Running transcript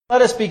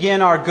Let us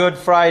begin our Good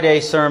Friday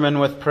sermon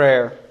with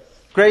prayer.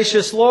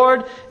 Gracious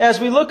Lord, as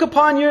we look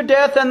upon your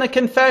death and the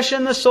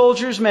confession the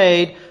soldiers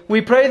made, we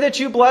pray that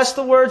you bless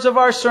the words of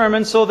our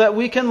sermon so that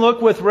we can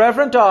look with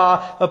reverent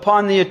awe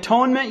upon the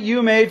atonement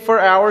you made for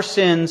our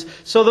sins,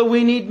 so that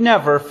we need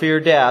never fear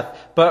death,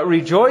 but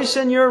rejoice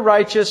in your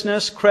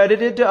righteousness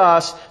credited to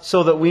us,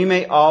 so that we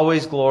may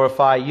always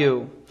glorify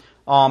you.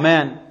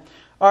 Amen.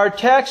 Our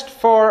text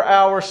for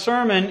our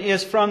sermon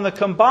is from the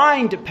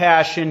combined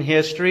Passion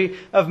history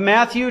of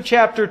Matthew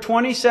chapter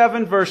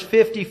 27 verse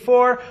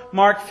 54,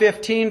 Mark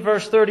 15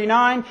 verse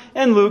 39,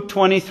 and Luke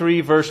 23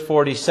 verse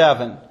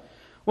 47.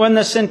 When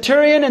the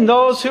centurion and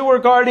those who were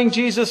guarding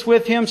Jesus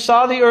with him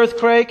saw the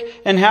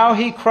earthquake and how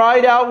he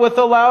cried out with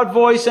a loud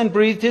voice and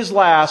breathed his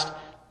last,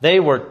 they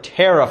were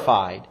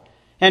terrified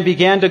and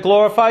began to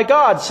glorify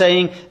God,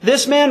 saying,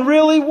 "This man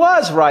really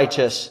was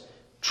righteous.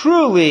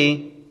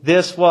 Truly,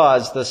 this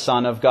was the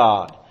Son of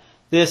God."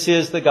 This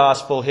is the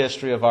gospel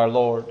history of our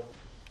Lord.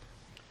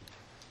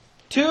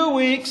 2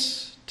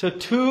 weeks to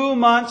 2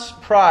 months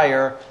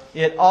prior,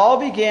 it all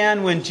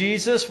began when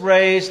Jesus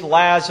raised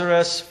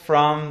Lazarus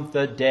from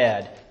the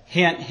dead.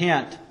 Hint,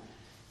 hint.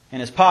 And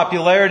his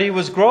popularity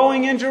was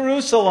growing in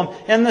Jerusalem.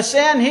 And the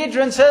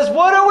Sanhedrin says,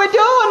 "What are we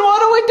doing?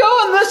 What are we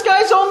doing? This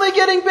guy's only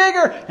getting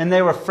bigger." And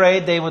they were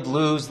afraid they would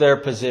lose their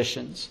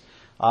positions.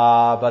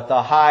 But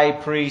the high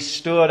priest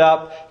stood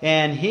up,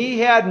 and he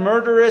had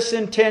murderous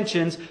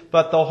intentions,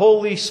 but the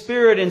Holy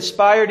Spirit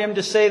inspired him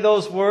to say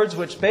those words,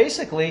 which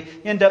basically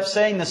end up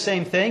saying the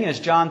same thing as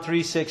John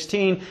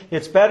 3:16.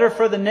 It's better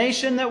for the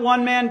nation that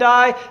one man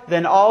die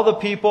than all the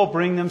people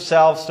bring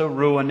themselves to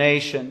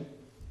ruination.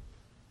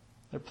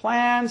 Their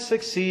plan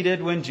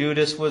succeeded when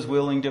Judas was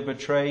willing to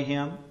betray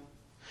him.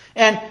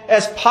 And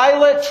as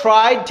Pilate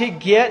tried to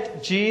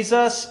get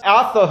Jesus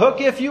off the hook,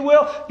 if you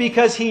will,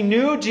 because he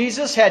knew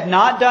Jesus had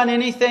not done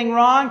anything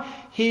wrong,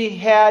 he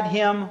had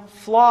him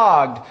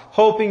flogged,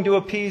 hoping to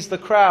appease the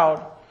crowd.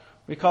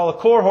 Recall a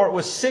cohort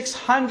was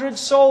 600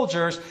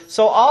 soldiers,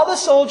 so all the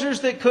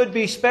soldiers that could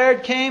be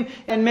spared came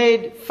and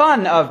made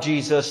fun of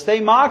Jesus. They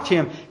mocked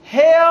him,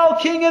 "Hail,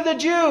 King of the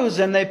Jews!"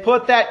 And they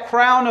put that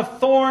crown of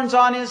thorns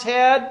on his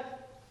head.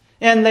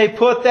 And they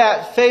put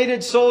that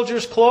faded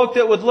soldier's cloak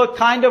that would look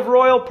kind of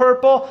royal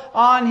purple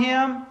on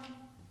him.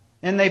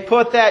 And they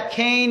put that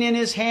cane in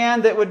his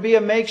hand that would be a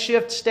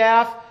makeshift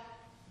staff.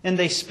 And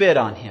they spit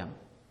on him.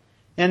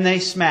 And they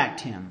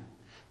smacked him.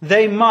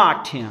 They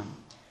mocked him.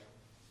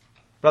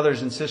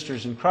 Brothers and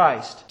sisters in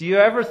Christ, do you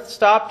ever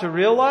stop to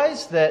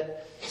realize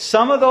that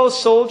some of those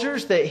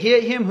soldiers that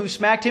hit him, who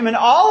smacked him, and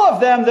all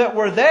of them that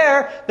were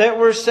there that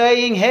were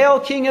saying, "Hail,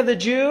 King of the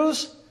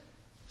Jews,"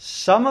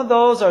 some of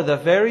those are the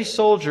very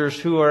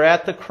soldiers who are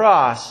at the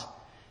cross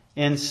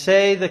and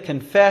say the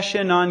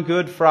confession on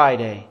Good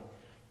Friday,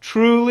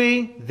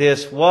 "Truly,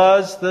 this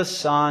was the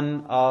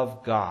Son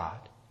of God."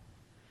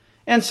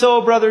 And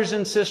so, brothers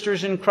and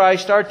sisters in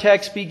Christ, our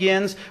text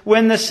begins,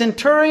 when the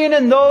centurion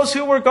and those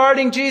who were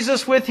guarding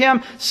Jesus with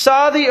him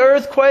saw the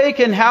earthquake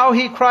and how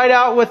he cried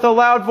out with a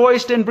loud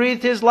voice and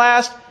breathed his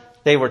last,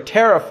 they were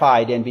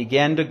terrified and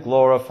began to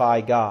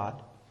glorify God.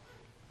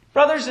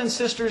 Brothers and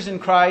sisters in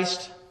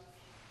Christ,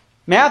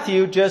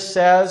 Matthew just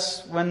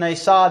says when they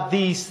saw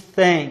these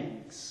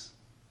things.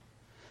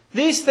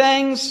 These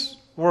things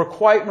were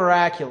quite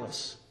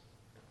miraculous.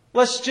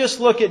 Let's just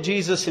look at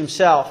Jesus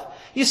himself.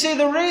 You see,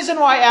 the reason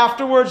why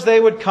afterwards they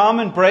would come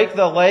and break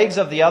the legs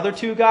of the other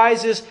two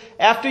guys is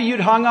after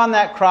you'd hung on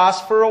that cross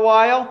for a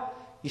while,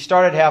 you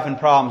started having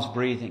problems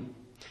breathing.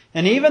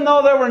 And even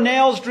though there were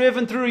nails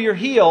driven through your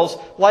heels,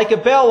 like a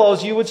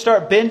bellows, you would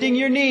start bending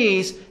your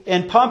knees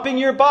and pumping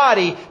your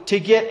body to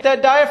get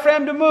that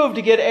diaphragm to move,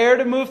 to get air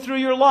to move through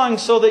your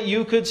lungs so that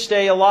you could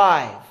stay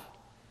alive.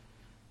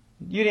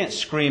 You didn't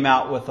scream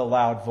out with a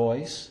loud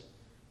voice,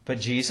 but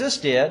Jesus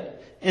did.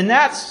 And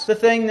that's the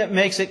thing that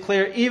makes it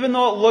clear. Even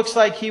though it looks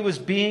like he was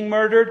being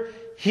murdered,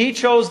 he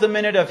chose the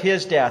minute of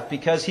his death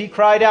because he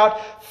cried out,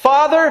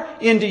 "Father,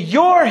 into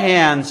your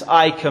hands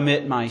I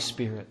commit my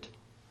spirit."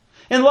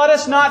 And let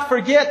us not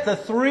forget the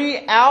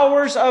 3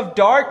 hours of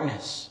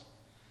darkness.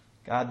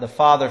 God the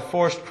Father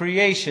forced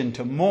creation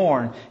to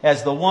mourn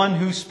as the one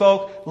who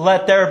spoke,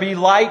 "Let there be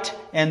light,"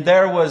 and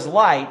there was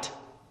light,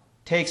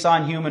 takes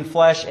on human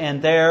flesh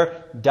and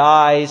there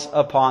dies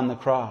upon the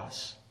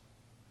cross.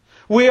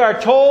 We are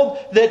told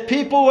that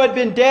people who had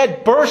been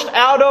dead burst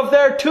out of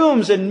their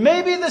tombs, and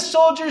maybe the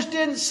soldiers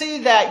didn't see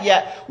that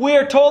yet. We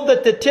are told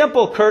that the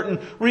temple curtain,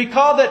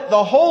 recall that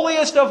the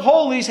holiest of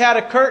holies had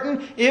a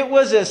curtain. It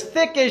was as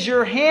thick as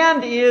your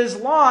hand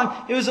is long.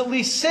 It was at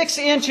least 6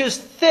 inches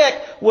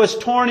thick, was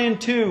torn in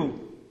two.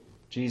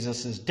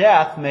 Jesus'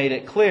 death made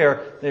it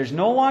clear there's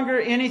no longer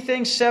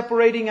anything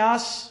separating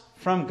us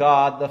from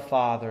God the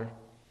Father.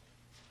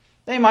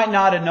 They might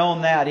not have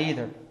known that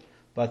either,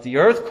 but the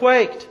earth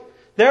quaked.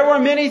 There were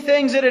many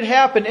things that had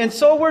happened, and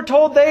so we're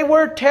told they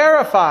were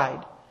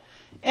terrified.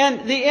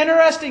 And the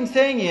interesting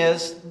thing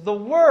is the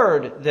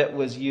word that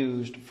was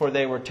used for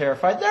they were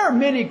terrified. There are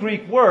many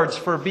Greek words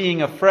for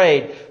being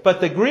afraid,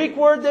 but the Greek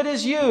word that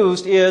is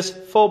used is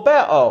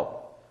phobeo.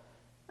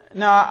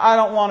 Now, I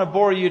don't want to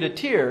bore you to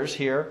tears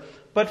here,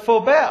 but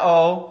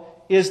phobeo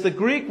is the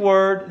Greek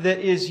word that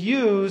is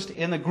used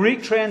in the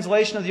Greek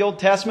translation of the Old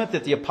Testament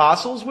that the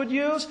apostles would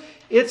use.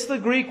 It's the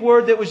Greek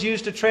word that was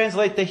used to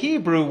translate the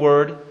Hebrew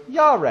word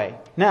yare.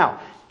 Now,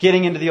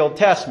 getting into the Old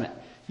Testament,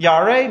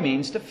 yare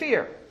means to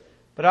fear.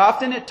 But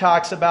often it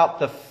talks about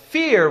the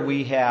fear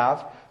we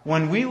have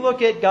when we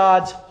look at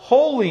God's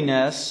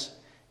holiness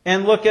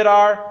and look at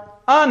our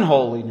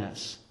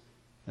unholiness.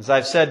 As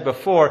I've said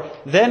before,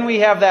 then we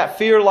have that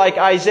fear like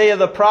Isaiah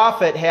the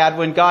prophet had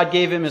when God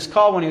gave him his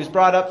call when he was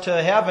brought up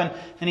to heaven.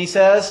 And he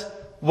says,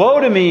 "Woe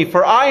to me,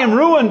 for I am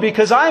ruined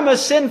because I'm a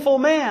sinful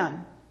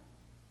man."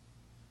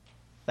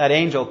 That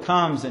angel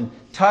comes and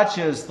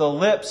touches the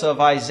lips of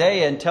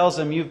Isaiah and tells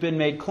him, "You've been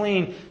made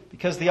clean."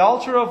 Because the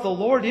altar of the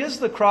Lord is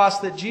the cross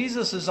that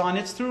Jesus is on.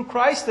 It's through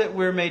Christ that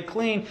we're made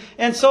clean.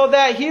 And so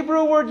that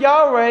Hebrew word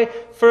Yahweh,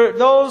 for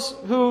those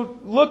who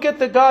look at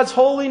the God's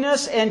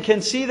holiness and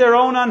can see their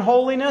own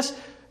unholiness,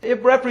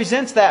 it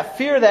represents that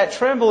fear, that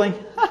trembling.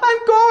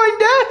 I'm going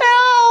to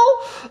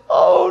hell!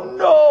 Oh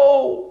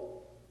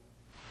no!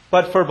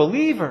 But for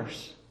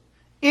believers,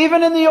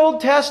 even in the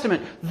Old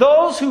Testament,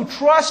 those who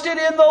trusted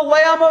in the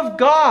Lamb of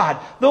God,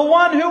 the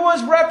one who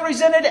was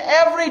represented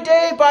every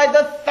day by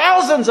the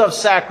thousands of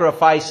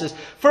sacrifices,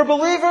 for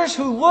believers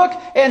who look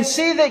and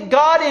see that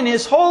God in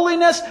His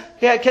holiness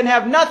can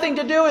have nothing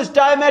to do, is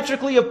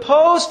diametrically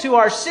opposed to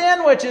our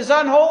sin, which is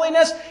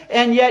unholiness,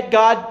 and yet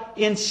God,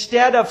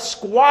 instead of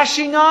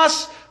squashing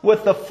us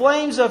with the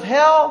flames of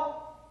hell,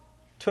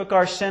 took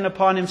our sin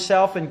upon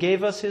Himself and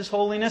gave us His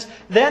holiness,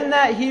 then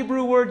that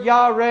Hebrew word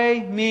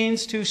Yahweh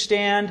means to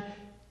stand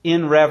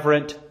in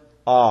reverent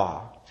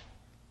awe.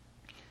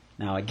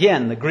 Now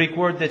again, the Greek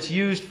word that's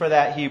used for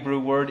that Hebrew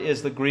word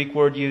is the Greek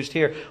word used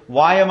here.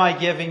 Why am I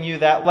giving you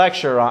that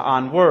lecture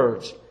on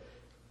words?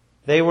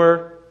 They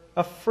were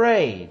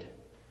afraid.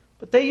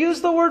 But they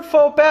use the word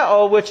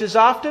phobeo, which is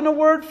often a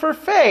word for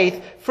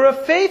faith, for a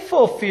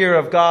faithful fear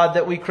of God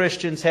that we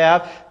Christians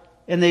have,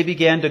 and they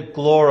began to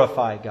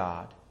glorify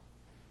God.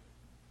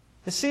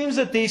 It seems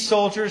that these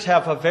soldiers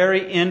have a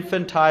very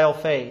infantile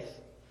faith.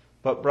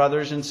 But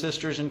brothers and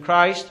sisters in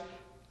Christ,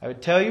 I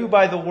would tell you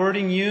by the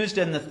wording used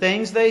and the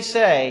things they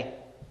say,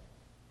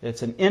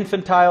 it's an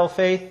infantile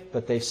faith,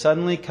 but they've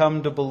suddenly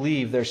come to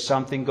believe there's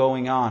something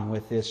going on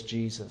with this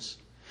Jesus.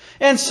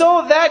 And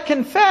so that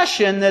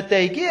confession that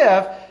they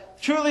give,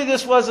 truly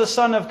this was a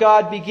Son of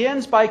God,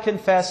 begins by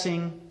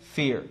confessing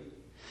fear.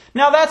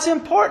 Now that's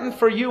important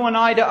for you and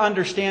I to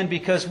understand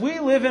because we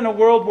live in a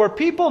world where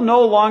people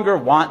no longer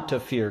want to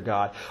fear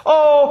God.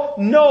 Oh,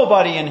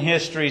 nobody in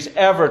history's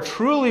ever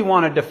truly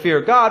wanted to fear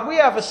God. We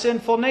have a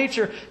sinful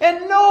nature.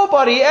 And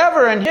nobody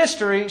ever in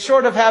history,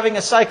 short of having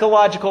a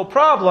psychological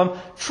problem,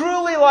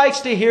 truly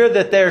likes to hear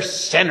that they're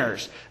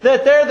sinners.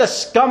 That they're the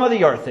scum of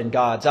the earth in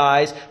God's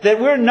eyes. That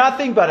we're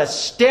nothing but a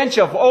stench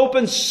of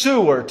open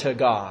sewer to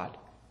God.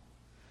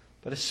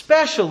 But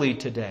especially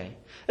today,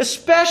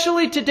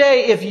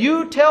 if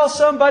you tell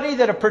somebody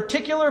that a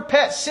particular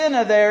pet sin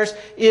of theirs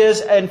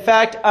is in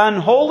fact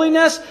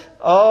unholiness,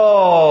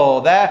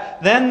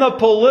 then the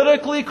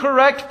politically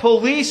correct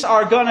police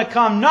are going to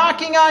come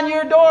knocking on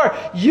your door.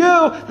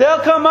 They'll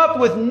come up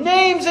with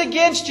names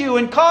against you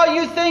and call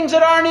you things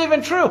that aren't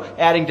even true,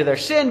 adding to their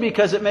sin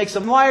because it makes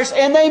them liars.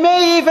 And they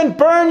may even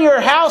burn your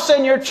house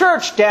and your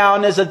church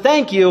down as a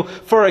thank you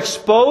for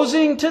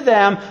exposing to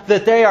them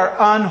that they are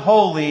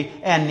unholy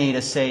and need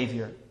a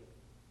Savior.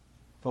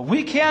 But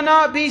we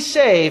cannot be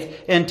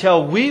saved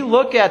until we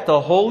look at the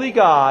holy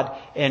God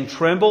and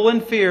tremble in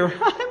fear.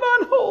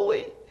 I'm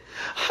unholy.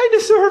 I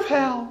deserve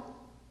hell.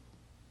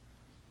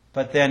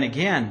 But then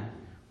again,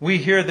 we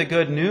hear the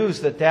good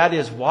news that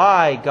is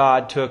why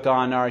God took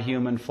on our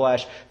human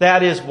flesh.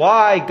 That is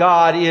why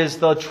God is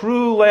the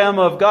true Lamb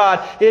of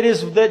God. It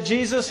is that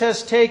Jesus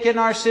has taken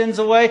our sins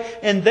away.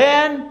 And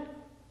then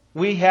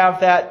we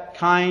have that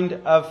kind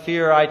of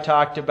fear I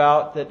talked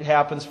about that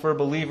happens for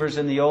believers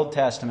in the Old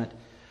Testament.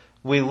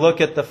 We look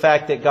at the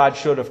fact that God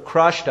should have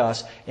crushed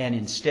us, and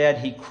instead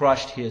He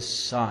crushed His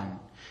Son.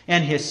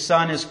 And His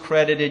Son has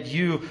credited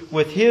you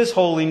with His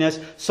holiness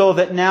so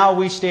that now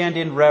we stand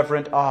in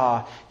reverent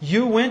awe.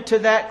 You went to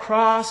that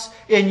cross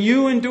and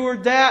you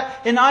endured that,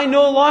 and I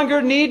no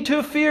longer need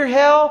to fear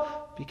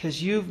hell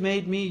because you've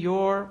made me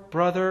your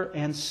brother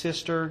and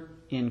sister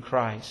in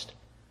Christ.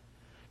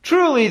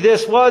 Truly,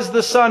 this was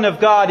the Son of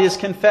God is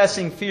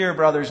confessing fear,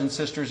 brothers and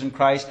sisters in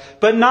Christ.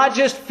 But not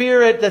just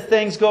fear at the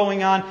things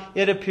going on.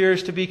 It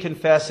appears to be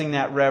confessing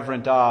that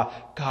reverent awe.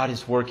 God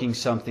is working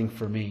something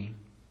for me.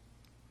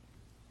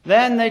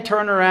 Then they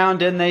turn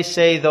around and they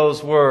say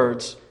those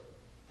words.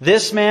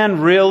 This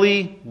man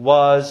really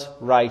was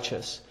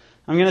righteous.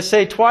 I'm going to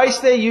say twice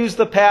they use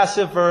the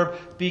passive verb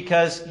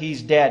because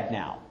he's dead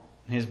now.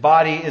 His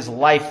body is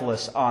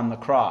lifeless on the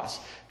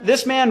cross.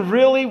 This man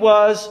really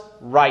was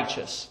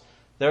righteous.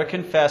 They're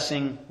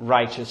confessing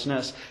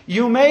righteousness.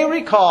 You may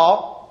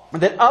recall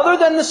that other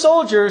than the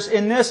soldiers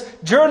in this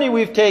journey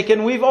we've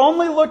taken, we've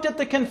only looked at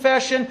the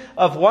confession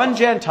of one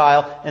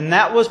Gentile, and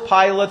that was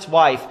Pilate's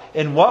wife.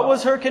 And what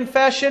was her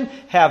confession?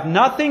 Have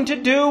nothing to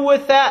do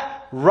with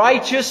that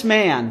righteous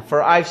man,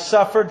 for I've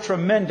suffered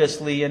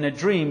tremendously in a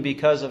dream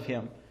because of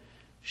him.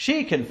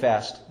 She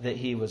confessed that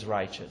he was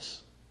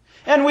righteous.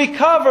 And we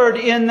covered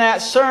in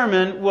that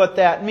sermon what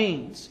that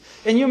means.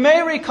 And you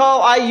may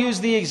recall I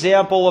used the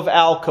example of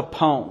Al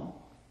Capone.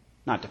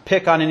 Not to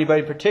pick on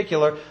anybody in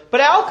particular,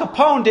 but Al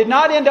Capone did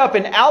not end up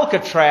in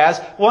Alcatraz,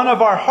 one of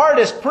our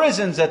hardest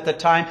prisons at the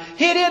time.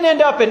 He didn't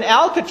end up in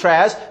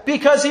Alcatraz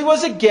because he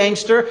was a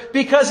gangster,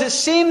 because it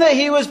seemed that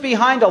he was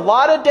behind a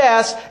lot of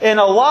deaths and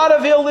a lot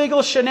of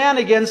illegal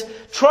shenanigans.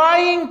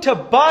 Trying to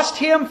bust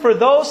him for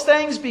those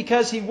things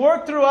because he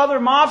worked through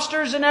other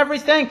mobsters and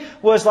everything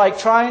was like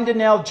trying to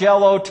nail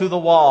Jell-O to the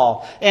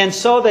wall. And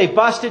so they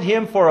busted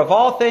him for, of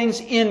all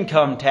things,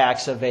 income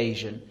tax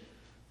evasion.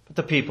 But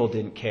the people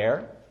didn't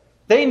care.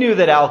 They knew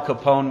that Al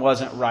Capone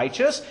wasn't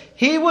righteous.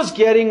 He was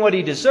getting what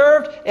he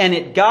deserved, and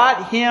it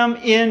got him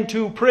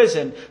into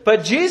prison.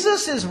 But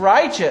Jesus is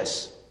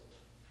righteous.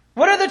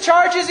 What are the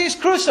charges he's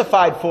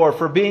crucified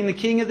for being the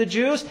King of the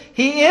Jews?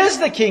 He is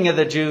the King of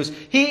the Jews.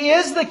 He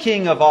is the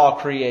King of all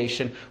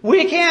creation.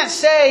 We can't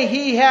say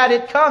he had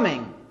it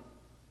coming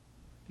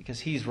because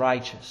he's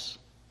righteous.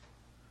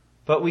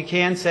 But we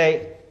can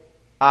say,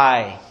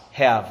 I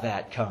have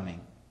that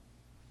coming.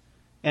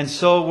 And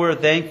so we're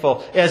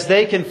thankful. As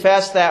they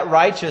confess that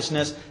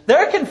righteousness,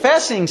 they're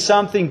confessing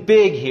something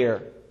big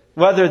here,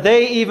 whether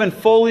they even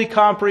fully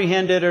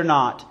comprehend it or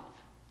not.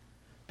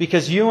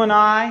 Because you and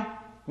I,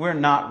 we're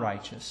not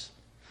righteous.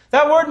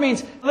 That word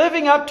means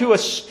living up to a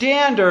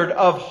standard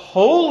of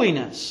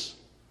holiness,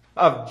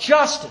 of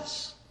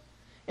justice.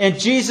 And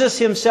Jesus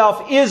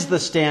Himself is the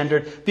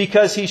standard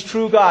because He's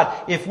true God.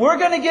 If we're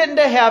going to get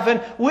into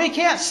heaven, we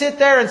can't sit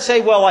there and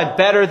say, well, I'm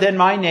better than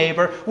my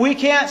neighbor. We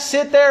can't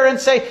sit there and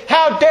say,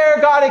 how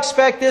dare God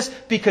expect this?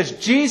 Because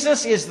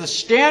Jesus is the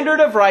standard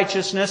of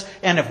righteousness.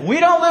 And if we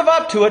don't live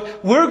up to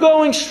it, we're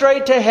going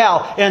straight to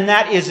hell. And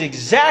that is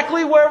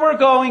exactly where we're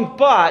going.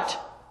 But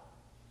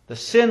the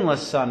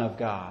sinless Son of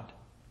God,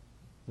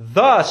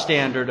 the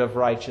standard of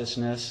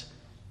righteousness,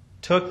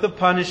 took the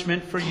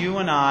punishment for you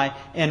and I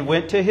and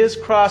went to His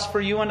cross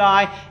for you and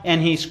I,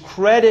 and He's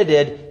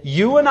credited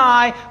you and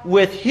I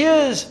with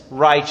His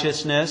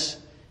righteousness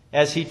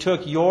as He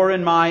took your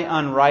and my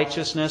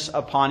unrighteousness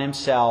upon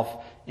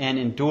Himself and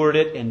endured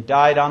it and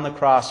died on the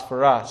cross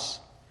for us.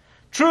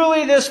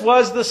 Truly, this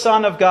was the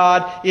Son of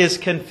God, is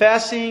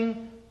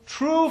confessing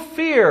true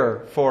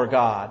fear for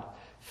God.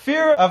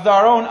 Fear of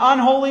our own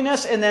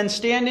unholiness, and then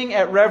standing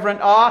at reverent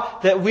awe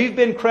that we've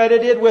been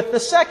credited with the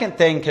second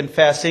thing,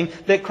 confessing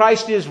that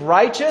Christ is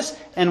righteous,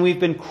 and we've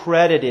been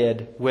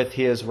credited with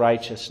His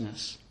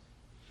righteousness.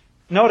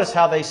 Notice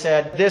how they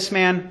said, this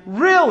man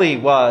really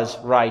was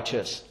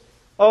righteous.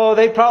 Oh,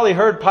 they probably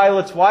heard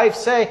Pilate's wife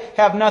say,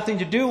 have nothing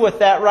to do with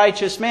that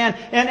righteous man.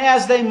 And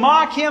as they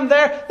mock him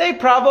there, they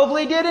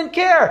probably didn't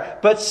care.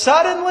 But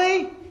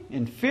suddenly,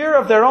 in fear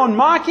of their own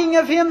mocking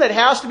of him that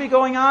has to be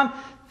going on,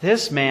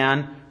 this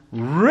man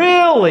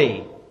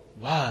really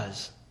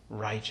was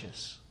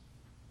righteous.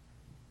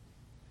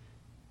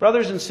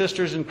 Brothers and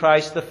sisters in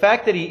Christ, the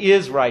fact that He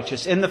is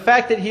righteous and the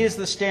fact that He is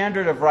the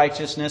standard of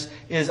righteousness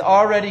is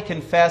already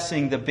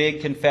confessing the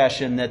big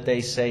confession that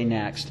they say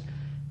next.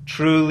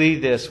 Truly,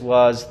 this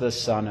was the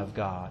Son of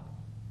God.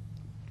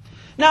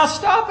 Now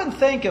stop and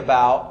think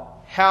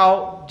about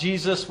how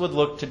Jesus would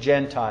look to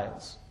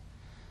Gentiles.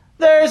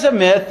 There's a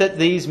myth that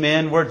these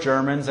men were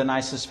Germans, and I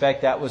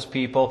suspect that was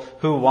people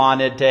who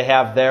wanted to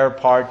have their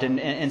part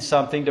and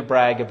something to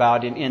brag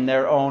about in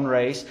their own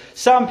race.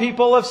 Some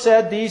people have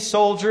said these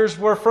soldiers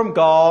were from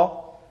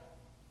Gaul.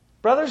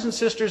 Brothers and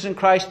sisters in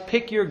Christ,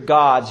 pick your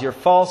gods, your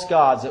false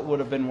gods that would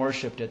have been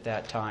worshipped at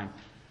that time.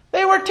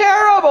 They were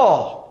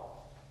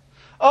terrible.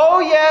 Oh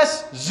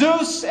yes,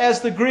 Zeus as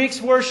the Greeks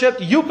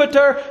worshipped,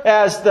 Jupiter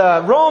as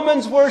the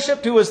Romans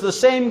worshipped, who was the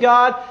same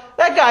God.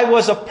 That guy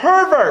was a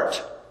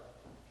pervert.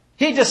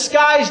 He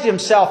disguised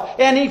himself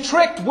and he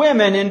tricked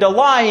women into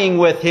lying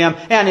with him.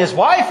 And his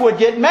wife would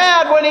get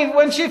mad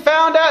when she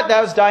found out,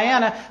 that was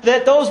Diana,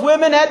 that those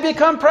women had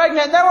become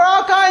pregnant. And there were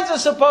all kinds of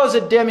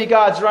supposed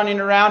demigods running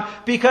around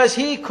because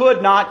he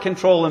could not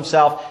control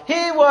himself.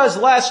 He was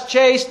less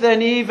chaste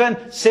than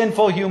even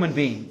sinful human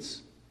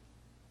beings.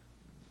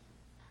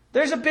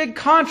 There's a big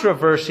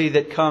controversy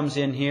that comes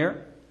in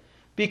here.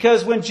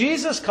 Because when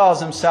Jesus calls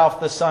Himself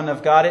the Son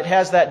of God, it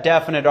has that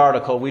definite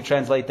article. We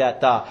translate that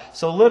the.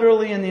 So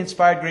literally in the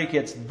inspired Greek,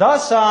 it's the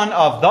Son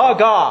of the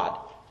God.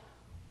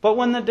 But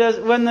when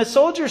the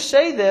soldiers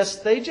say this,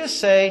 they just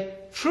say,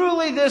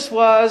 truly this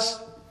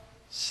was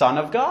Son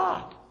of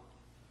God.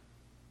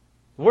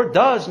 The word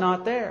 "the" is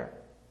not there.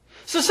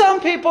 So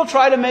some people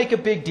try to make a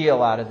big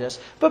deal out of this.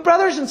 But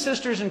brothers and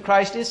sisters in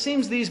Christ, it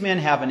seems these men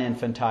have an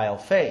infantile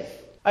faith.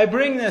 I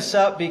bring this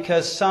up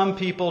because some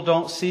people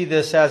don't see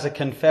this as a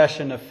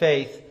confession of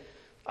faith.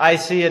 I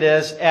see it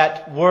as,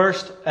 at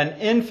worst, an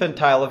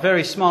infantile, a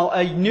very small,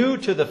 a new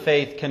to the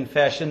faith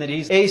confession that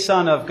He's a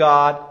Son of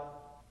God.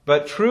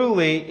 But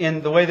truly,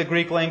 in the way the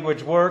Greek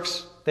language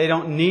works, they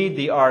don't need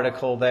the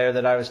article there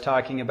that I was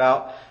talking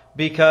about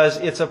because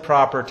it's a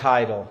proper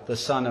title, the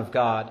Son of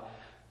God.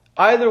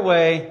 Either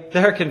way,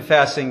 they're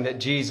confessing that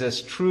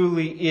Jesus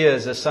truly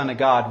is a Son of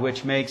God,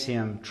 which makes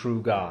Him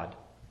true God.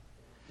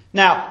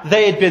 Now,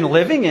 they had been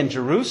living in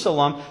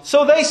Jerusalem,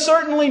 so they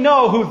certainly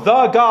know who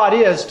the God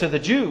is to the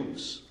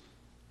Jews.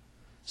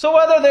 So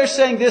whether they're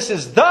saying this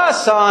is the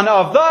Son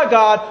of the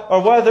God,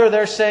 or whether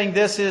they're saying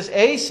this is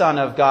a Son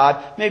of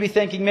God, maybe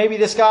thinking maybe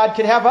this God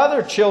could have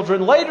other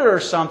children later or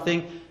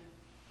something,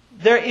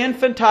 their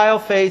infantile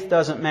faith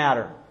doesn't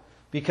matter.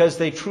 Because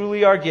they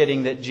truly are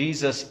getting that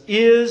Jesus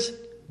is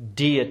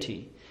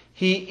deity.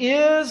 He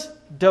is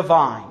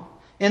divine.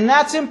 And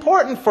that's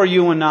important for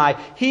you and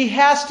I. He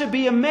has to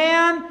be a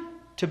man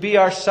to be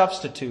our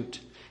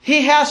substitute.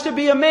 He has to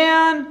be a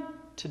man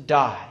to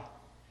die.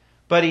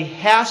 But He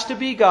has to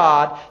be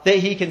God that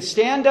He can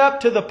stand up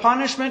to the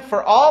punishment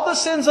for all the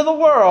sins of the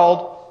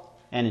world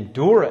and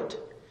endure it.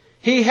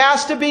 He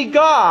has to be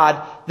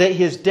God that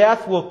His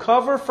death will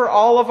cover for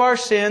all of our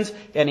sins,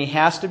 and He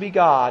has to be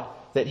God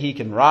that He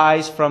can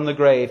rise from the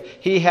grave.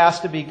 He has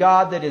to be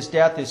God that His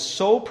death is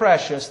so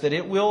precious that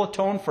it will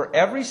atone for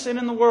every sin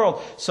in the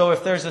world. So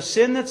if there's a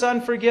sin that's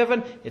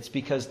unforgiven, it's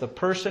because the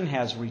person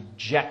has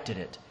rejected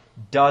it,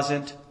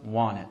 doesn't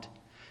want it.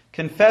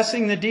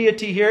 Confessing the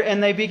deity here,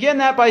 and they begin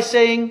that by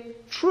saying,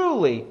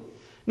 truly.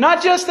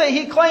 Not just that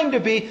He claimed to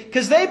be,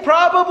 because they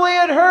probably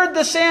had heard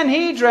the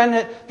Sanhedrin,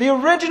 that the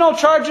original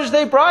charges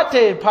they brought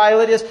to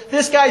Pilate is,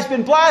 this guy's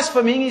been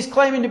blaspheming, he's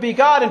claiming to be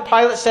God, and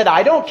Pilate said,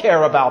 I don't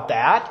care about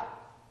that.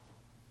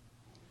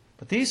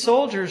 But these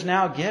soldiers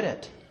now get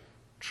it.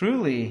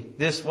 Truly,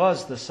 this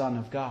was the Son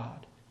of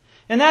God.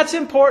 And that's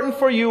important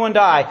for you and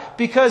I,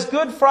 because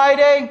Good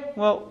Friday,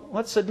 well,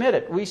 let's admit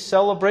it, we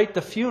celebrate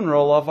the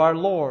funeral of our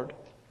Lord.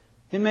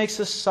 It makes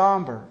us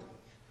somber.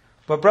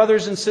 But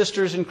brothers and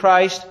sisters in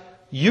Christ,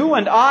 you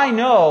and I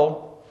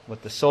know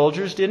what the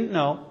soldiers didn't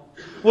know,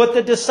 what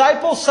the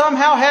disciples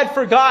somehow had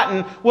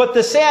forgotten, what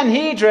the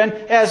Sanhedrin,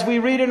 as we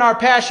read in our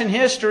Passion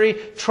history,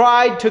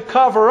 tried to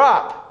cover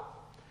up.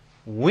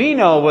 We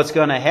know what's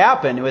going to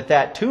happen with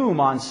that tomb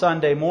on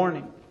Sunday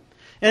morning.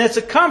 And it's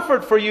a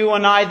comfort for you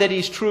and I that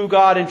He's true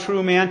God and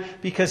true man,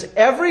 because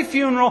every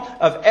funeral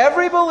of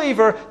every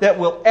believer that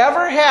will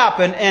ever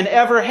happen and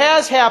ever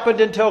has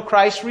happened until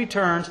Christ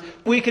returns,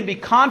 we can be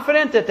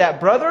confident that that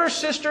brother or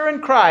sister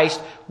in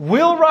Christ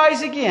will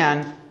rise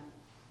again,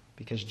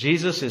 because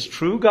Jesus is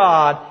true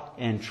God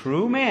and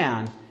true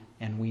man,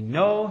 and we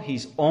know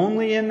He's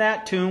only in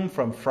that tomb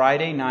from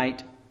Friday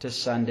night to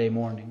Sunday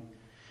morning.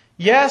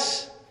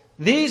 Yes,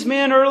 these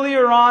men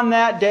earlier on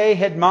that day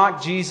had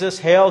mocked Jesus,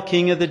 Hail,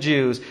 King of the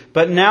Jews.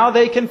 But now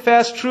they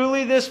confess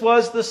truly this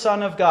was the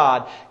Son of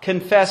God,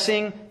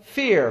 confessing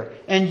fear.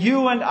 And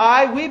you and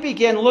I, we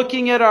begin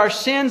looking at our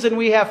sins and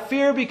we have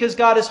fear because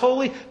God is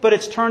holy, but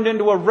it's turned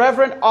into a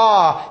reverent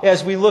awe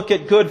as we look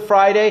at Good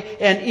Friday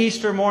and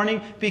Easter morning,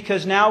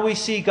 because now we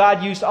see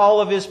God used all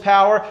of His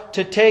power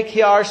to take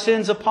our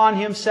sins upon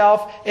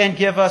Himself and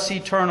give us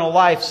eternal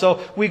life.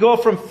 So we go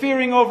from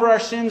fearing over our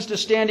sins to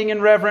standing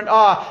in reverent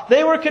awe.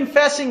 They were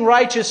confessing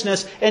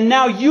righteousness, and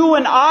now you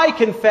and I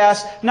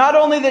confess not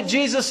only that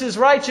Jesus is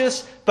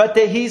righteous, but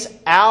that He's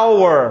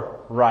our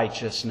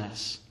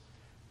righteousness.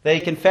 They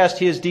confessed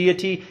His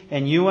deity,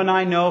 and you and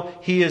I know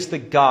He is the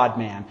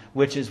God-man,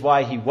 which is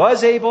why He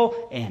was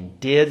able and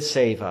did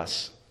save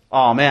us.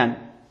 Amen.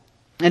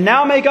 And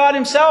now may God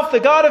Himself, the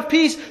God of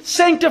peace,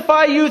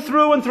 sanctify you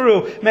through and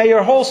through. May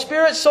your whole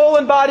spirit, soul,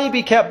 and body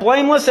be kept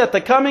blameless at the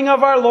coming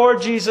of our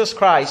Lord Jesus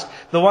Christ.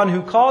 The one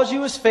who calls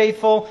you is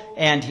faithful,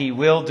 and He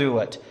will do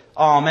it.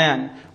 Amen.